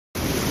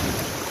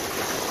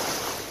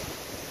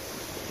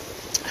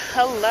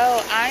Hello,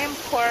 I am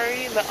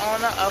Corey, the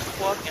owner of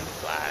Fork and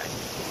Fly.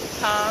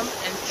 Come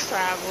and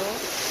travel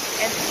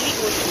and eat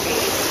with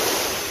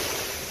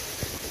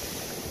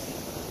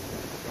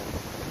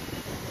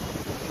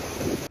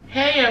me.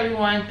 Hey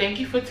everyone, thank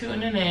you for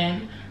tuning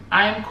in.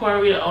 I am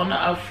Corey, the owner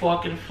of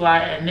Fork and Fly,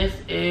 and this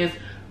is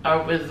a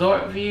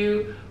resort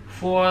view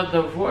for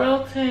the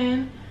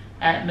Royalton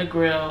at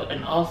Negril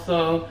and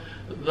also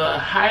the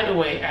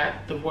Hideaway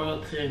at the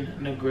Royalton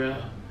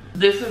Negril.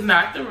 This is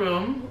not the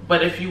room,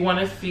 but if you want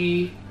to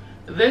see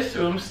this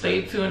room,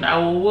 stay tuned. I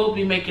will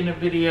be making a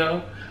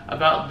video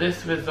about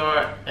this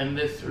resort and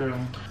this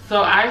room.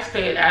 So I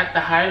stayed at the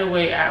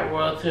Hideaway at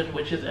Royalton,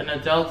 which is an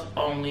adults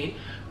only,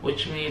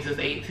 which means it's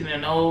 18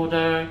 and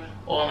older,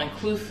 all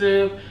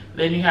inclusive.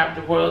 Then you have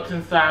the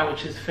Royalton side,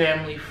 which is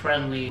family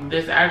friendly.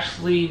 There's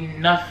actually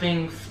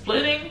nothing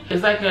splitting.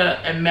 It's like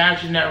an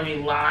imaginary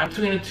line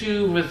between the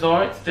two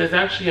resorts. There's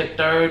actually a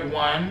third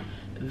one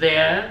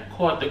there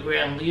called the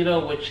Grand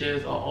Lido, which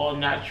is an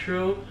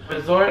all-natural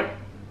resort.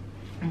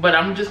 But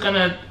I'm just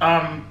gonna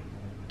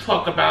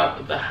talk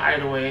about the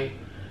Hideaway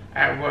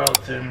at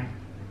Royalton.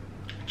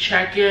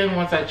 Check-in,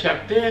 once I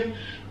checked in,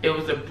 it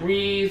was a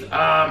breeze,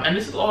 and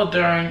this is all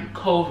during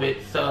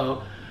COVID,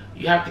 so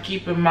you have to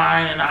keep in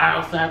mind, and I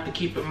also have to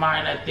keep in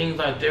mind that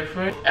things are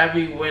different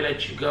everywhere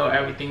that you go,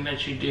 everything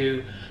that you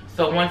do.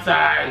 So once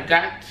I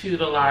got to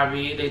the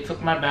lobby, they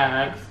took my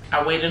bags.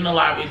 I waited in the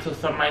lobby until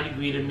somebody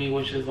greeted me,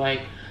 which is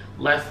like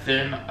less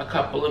than a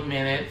couple of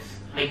minutes.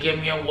 They gave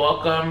me a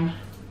welcome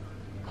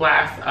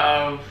glass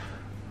of,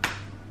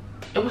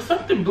 it was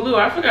something blue.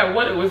 I forgot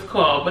what it was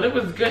called, but it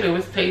was good. It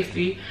was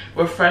tasty,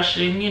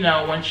 refreshing. You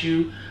know, once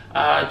you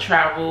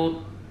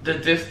travel the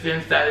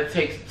distance that it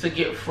takes to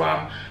get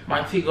from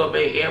Montego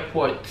Bay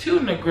Airport to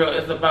Negril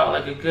is about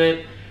like a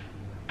good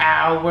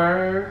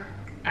hour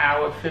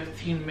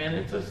 15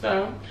 minutes or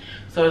so.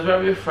 So it's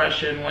very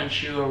refreshing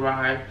once you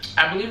arrive.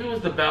 I believe it was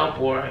the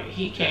bellboy.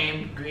 He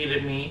came,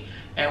 greeted me,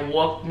 and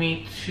walked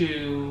me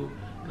to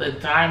the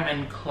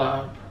Diamond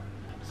Club.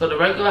 So the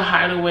regular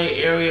Hideaway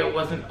area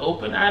wasn't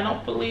open, I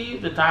don't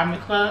believe, the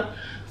Diamond Club.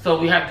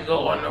 So we had to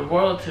go on the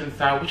Royalton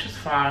side, which is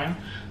fine.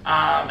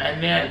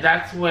 And then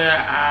that's where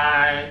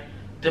I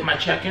did my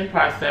check-in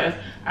process.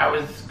 I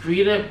was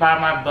greeted by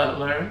my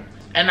butler,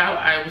 and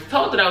I was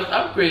told that I was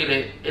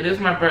upgraded. It is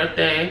my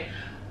birthday,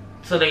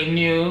 so they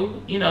knew,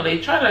 you know, they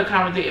try to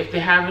accommodate if they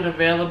have it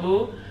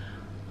available.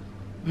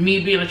 Me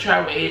being a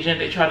travel agent,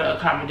 they try to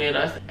accommodate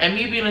us. And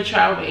me being a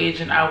travel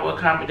agent, I will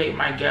accommodate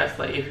my guests.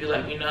 Like if you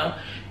let me know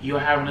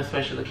you're having a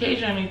special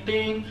occasion or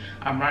anything,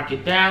 I mark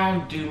it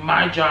down, do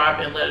my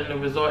job, and letting the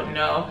resort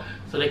know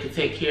so they could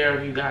take care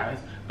of you guys.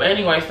 But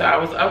anyway, so I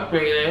was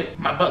upgraded.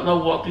 My butler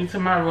walked into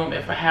my room.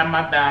 If I had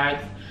my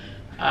bags,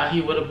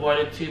 he would have brought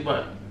it too,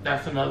 but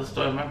that's another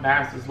story. My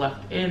bags was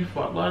left in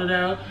Fort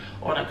Lauderdale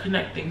on a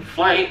connecting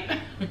flight.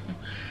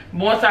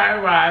 Once I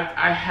arrived,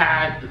 I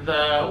had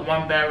the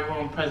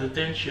one-bedroom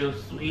presidential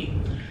suite.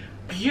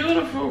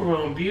 Beautiful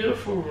room,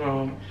 beautiful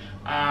room.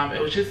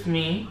 It was just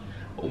me.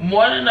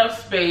 More than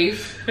enough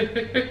space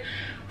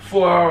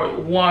for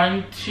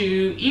 1,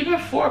 2, even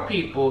 4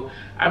 people.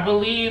 I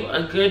believe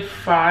a good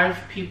 5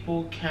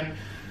 people can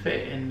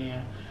fit in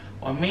there,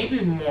 or maybe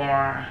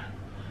more.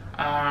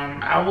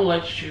 I will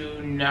let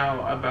you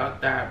know about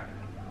that.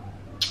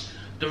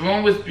 The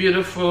room was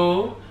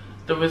beautiful.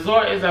 The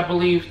resort is, I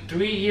believe,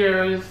 3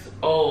 years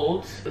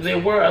old. There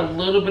were a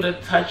little bit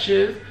of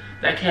touches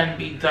that can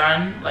be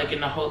done, like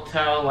in the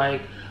hotel,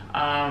 like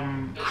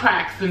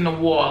cracks in the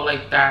wall,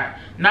 like that.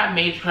 Not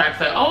major cracks,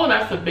 like, oh,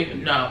 that's a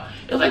big, no.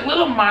 It was like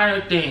little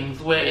minor things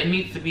where it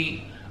needs to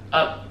be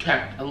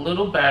kept a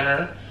little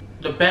better.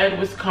 The bed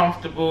was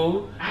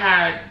comfortable.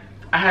 I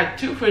had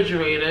 2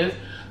 refrigerators.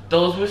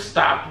 Those were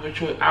stocked,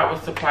 which I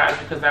was surprised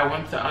because I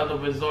went to other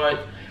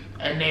resorts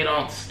and they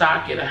don't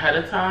stock it ahead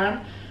of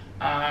time.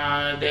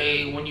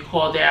 When you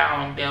call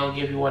down, they'll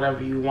give you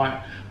whatever you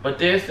want. But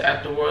this,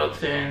 at the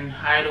Royalton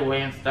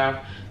Hideaway and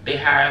stuff, they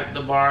had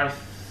the bars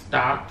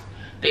stocked.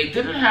 They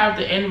didn't have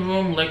the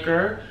in-room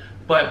liquor,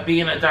 but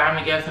being a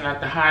Diamond guest and at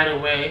the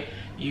Hideaway,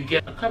 you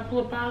get a couple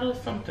of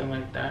bottles, something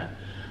like that.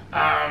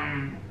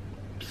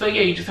 So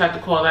yeah, you just have to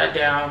call that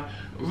down.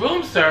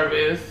 Room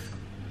service,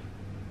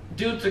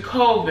 due to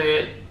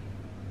COVID,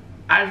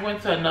 I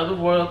went to another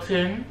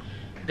Royalton.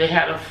 They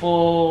had a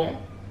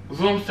full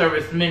room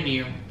service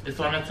menu. It's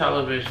on the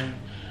television.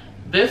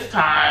 This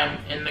time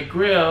in the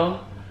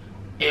grill,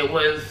 it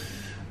was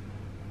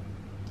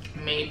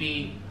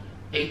maybe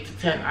 8 to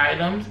 10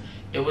 items.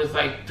 It was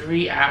like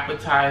 3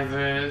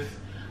 appetizers,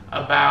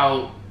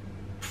 about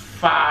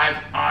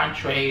 5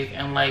 entrees,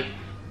 and like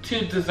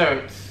 2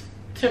 desserts.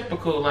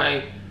 Typical,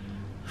 like,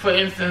 for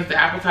instance, the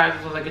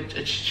appetizers was like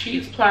a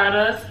cheese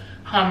platter,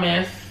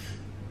 hummus,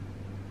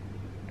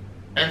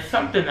 and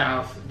something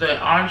else. The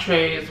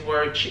entrees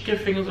were chicken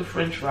fingers with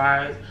french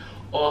fries,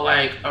 or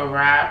like a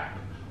wrap,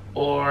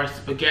 or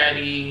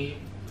spaghetti,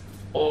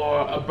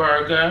 or a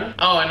burger.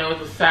 Oh, and there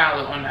was a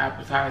salad on the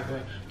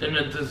appetizer. Then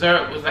the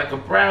dessert was like a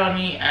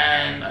brownie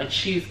and a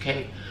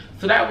cheesecake.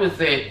 So that was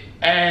it.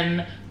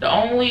 And the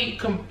only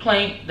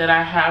complaint that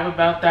I have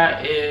about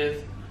that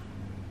is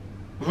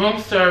room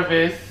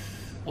service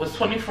was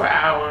 24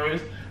 hours,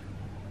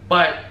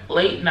 but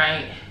late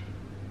night,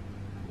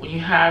 when you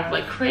have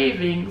like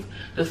cravings,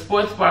 the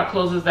sports bar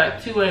closes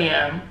at 2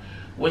 a.m.,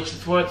 which the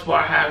sports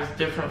bar has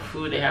different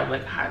food. They have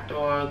like hot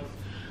dogs,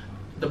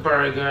 the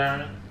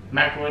burger,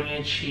 macaroni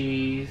and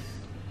cheese,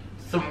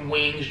 some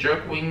wings,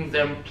 jerk wings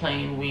and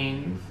plain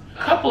wings, a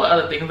couple of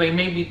other things, like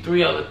maybe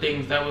 3 other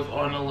things that was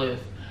on the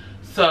list.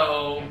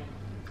 So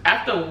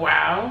after a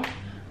while,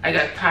 I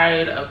got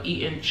tired of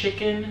eating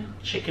chicken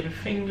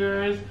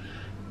fingers,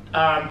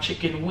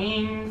 chicken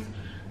wings.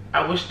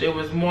 I wish there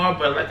was more,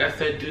 but like I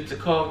said, due to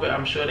COVID,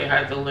 I'm sure they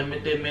had to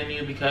limit their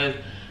menu because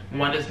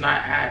one is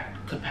not at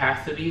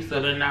capacity,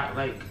 so they're not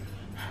like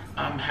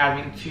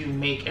having to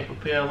make and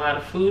prepare a lot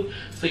of food.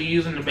 So you're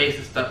using the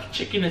basic stuff.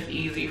 Chicken is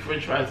easy,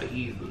 french fries are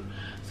easy.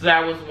 So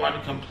that was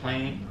one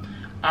complaint.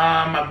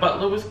 My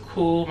butler was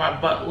cool. My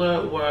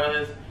butler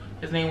was,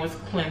 his name was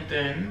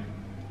Clinton,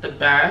 the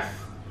best.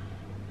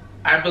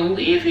 I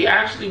believe he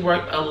actually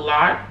worked a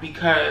lot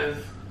because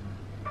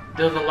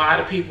there's a lot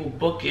of people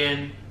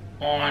booking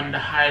on the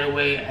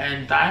Hideaway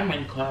and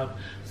Diamond Club.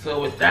 So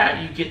with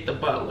that, you get the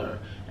butler.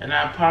 And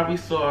I probably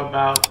saw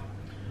about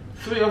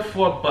 3 or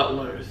 4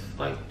 butlers,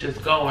 like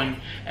just going.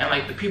 And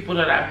like the people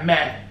that I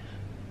met,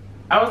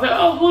 I was like,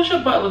 oh, who's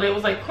your butler? They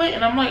was like,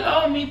 Clinton. I'm like,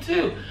 oh, me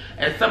too.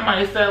 And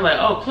somebody said like,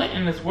 oh,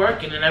 Clinton is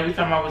working. And every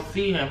time I would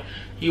see him,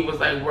 he was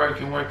like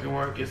working.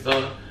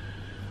 So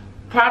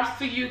props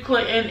to you,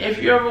 Clinton.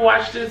 If you ever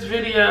watch this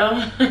video,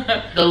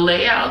 the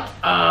layout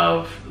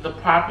of the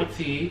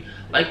property,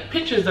 like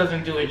pictures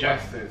doesn't do it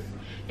justice.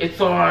 It's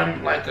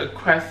on like a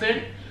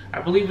crescent.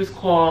 I believe it's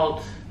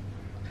called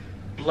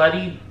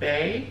Bloody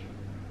Bay.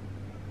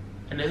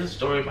 And there's a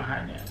story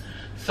behind it.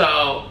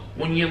 So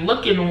when you're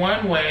looking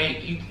one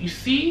way, you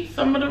see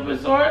some of the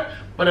resort,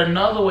 but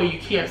another way you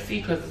can't see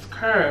because it's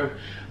curved.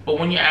 But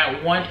when you're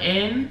at one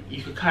end,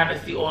 you can kind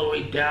of see all the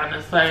way down.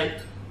 It's like,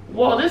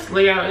 whoa, this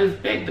layout is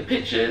big. The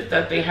pictures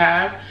that they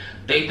have,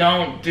 they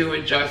don't do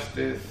it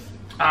justice.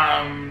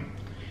 And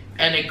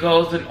it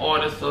goes in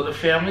order. So the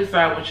family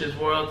side, which is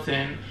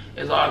Royalton,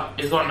 is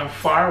on the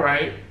far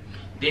right.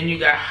 Then you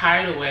got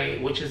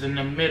Hideaway, which is in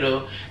the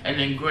middle, and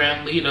then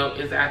Grand Lido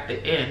is at the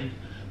end.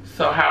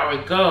 So how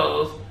it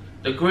goes,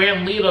 the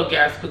Grand Lido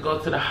guests could go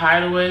to the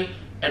Hideaway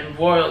and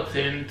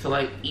Royalton to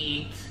like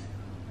eat,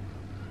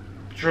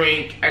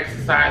 drink,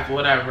 exercise,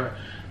 whatever.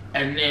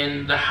 And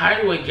then the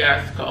Hideaway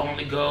guests could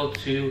only go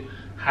to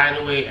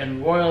Hideaway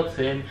and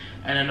Royalton,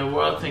 and then the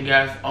Royalton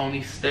guests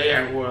only stay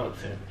at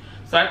Royalton.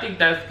 So I think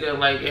that's good.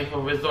 Like if a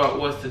resort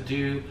was to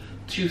do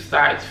 2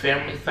 sides,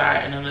 family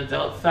side and an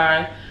adult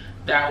side,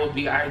 that would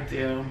be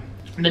ideal.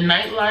 The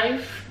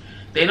nightlife,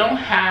 they don't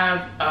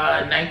have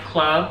a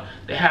nightclub.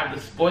 They have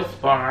the sports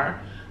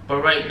bar.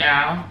 But right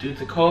now, due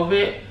to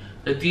COVID,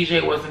 the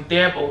DJ wasn't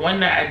there. But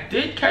one night I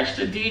did catch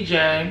the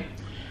DJ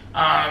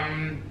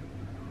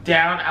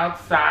down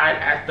outside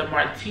at the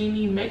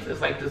Martini Mix.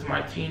 It's like this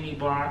martini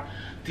bar.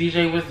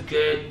 DJ was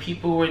good.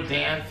 People were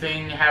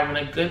dancing, having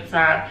a good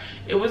time.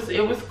 It was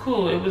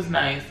cool. It was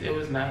nice.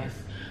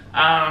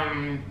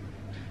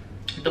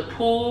 The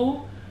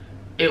pool,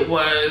 it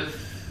was,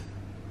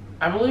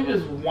 I believe it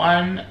was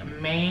one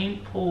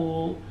main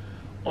pool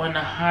on the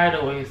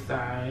Hideaway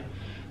side,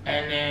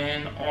 and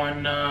then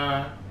on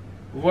the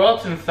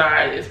Royalton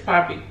side it's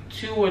probably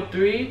 2 or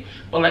 3,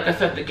 but like I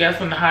said, the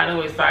guests on the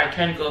Hideaway side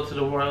can go to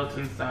the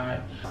Royalton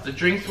side. The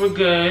drinks were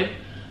good.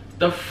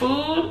 The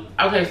food,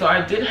 okay, so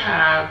I did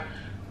have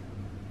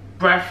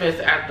breakfast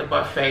at the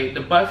buffet.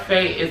 The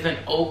buffet isn't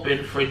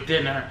open for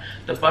dinner.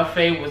 The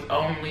buffet was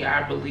only,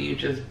 I believe,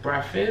 just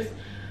breakfast.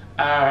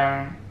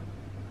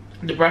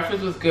 The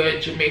breakfast was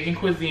good, Jamaican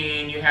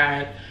cuisine. You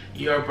had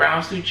your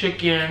brown stew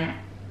chicken,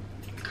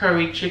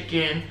 curry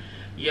chicken,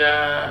 your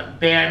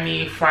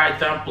bammy, fried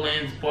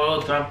dumplings,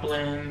 boiled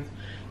dumplings.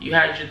 You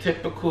had your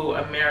typical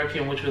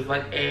American, which was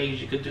like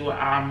eggs. You could do an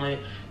omelet,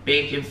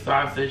 bacon,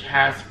 sausage,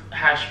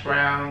 hash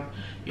browns.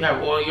 You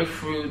have all your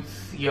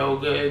fruits,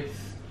 yogurts,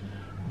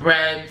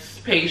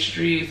 breads,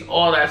 pastries,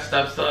 all that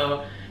stuff.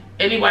 So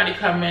anybody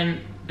come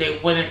in, they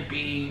wouldn't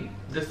be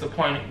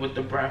disappointed with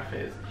the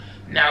breakfast.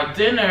 Now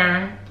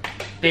dinner,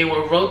 they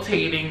were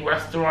rotating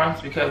restaurants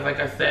because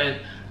like I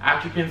said,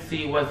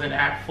 occupancy wasn't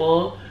at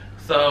full.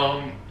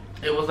 So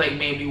it was like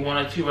maybe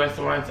 1 or 2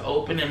 restaurants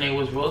open and they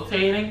was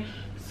rotating.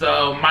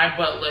 So my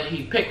butler,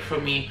 he picked for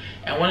me,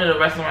 and one of the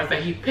restaurants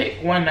that he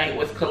picked one night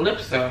was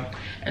Calypso,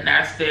 and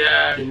that's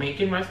their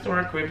Jamaican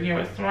restaurant, Caribbean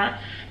restaurant,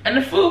 and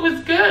the food was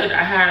good.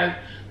 I had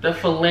the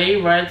filet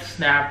red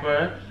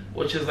snapper,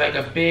 which is like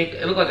a big,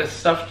 it looked like a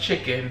stuffed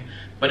chicken,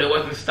 but it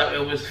wasn't stuffed,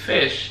 it was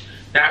fish.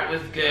 That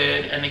was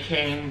good, and it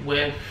came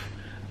with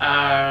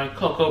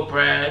cocoa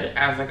bread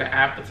as like an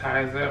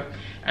appetizer.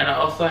 And I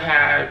also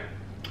had,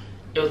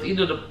 it was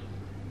either the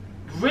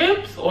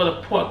ribs or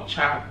the pork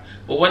chop,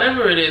 but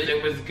whatever it is,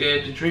 it was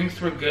good. The drinks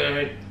were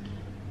good.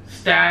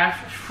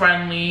 Staff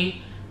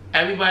friendly.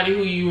 Everybody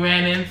who you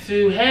ran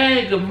into,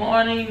 hey, good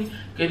morning,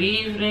 good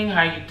evening,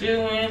 how you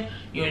doing?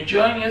 You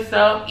enjoying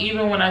yourself?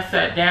 Even when I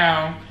sat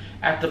down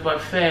at the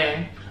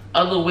buffet,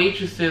 other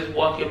waitresses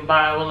walking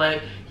by were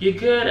like, you're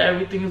good,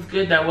 everything's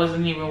good. That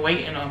wasn't even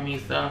waiting on me,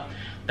 so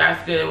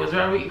that's good. It was a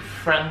very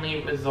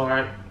friendly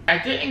resort. I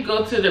didn't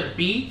go to the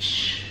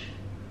beach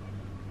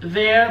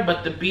there,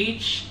 but the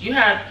beach, you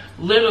had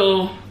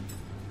little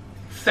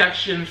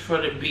sections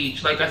for the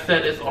beach. Like I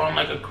said, it's on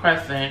like a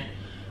crescent.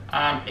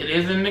 It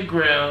is in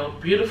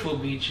Negril, beautiful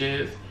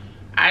beaches.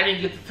 I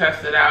didn't get to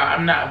test it out.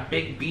 I'm not a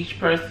big beach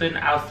person.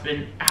 I'll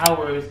spend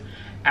hours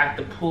at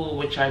the pool,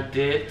 which I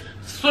did.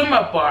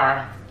 Swimmer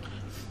bar.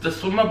 The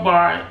swimmer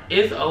bar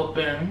is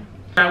open.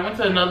 I went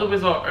to another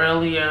resort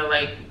earlier,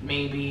 like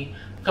maybe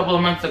a couple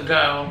of months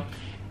ago,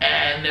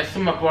 and their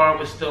swimmer bar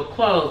was still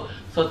closed.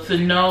 So to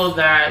know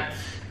that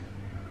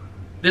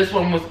this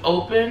one was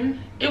open,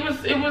 it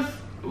was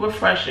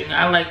refreshing.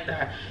 I like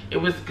that. It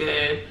was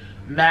good.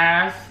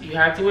 Mask, you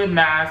had to wear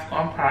mask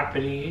on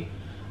property.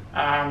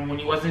 When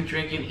you wasn't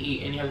drinking,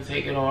 eating, you had to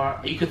take it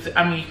off. You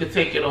could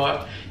take it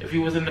off. If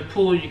you was in the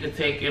pool, you could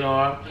take it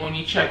off. When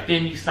you checked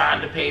in, you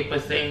signed a paper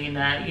saying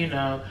that, you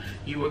know,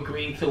 you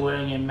agreed to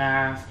wearing your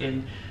mask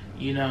and,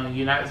 you know,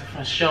 you're not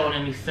showing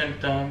any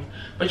symptoms.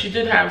 But you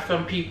did have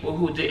some people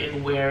who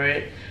didn't wear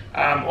it,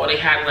 or they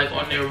had it like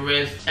on their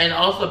wrist. And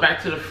also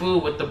back to the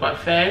food with the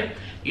buffet,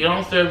 you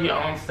don't serve your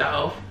own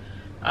self.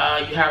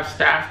 You have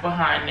staff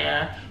behind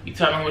there. You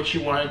tell them what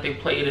you want, they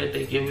plate it,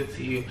 they give it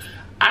to you.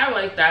 I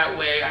like that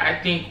way.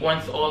 I think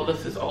once all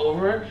this is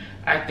over,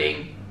 I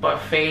think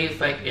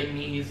buffets like in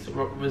these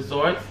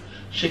resorts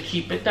should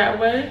keep it that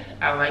way.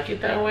 I like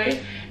it that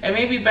way. And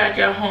maybe back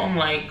at home,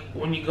 like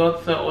when you go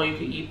to all you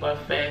can eat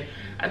buffet,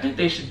 I think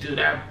they should do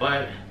that,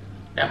 but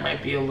that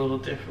might be a little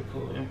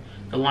difficult.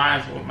 The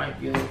lines might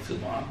be a little too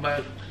long.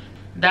 But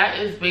that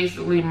is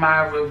basically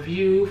my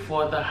review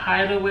for the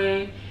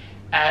Hideaway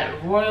at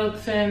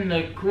Royalton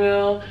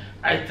Negril.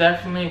 I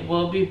definitely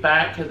will be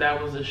back because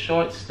that was a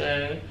short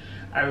stay.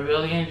 I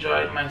really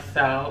enjoyed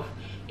myself.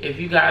 If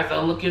you guys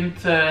are looking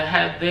to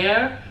head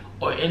there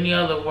or any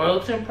other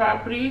Royalton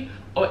property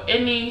or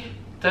any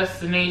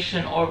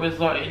destination or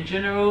resort in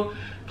general,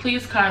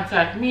 please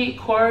contact me,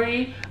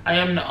 Corey. I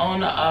am the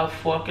owner of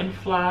Fork and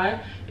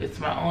Fly. It's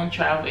my own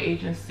travel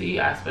agency.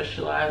 I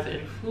specialize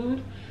in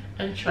food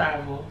and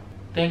travel.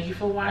 Thank you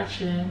for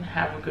watching.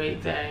 Have a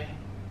great day.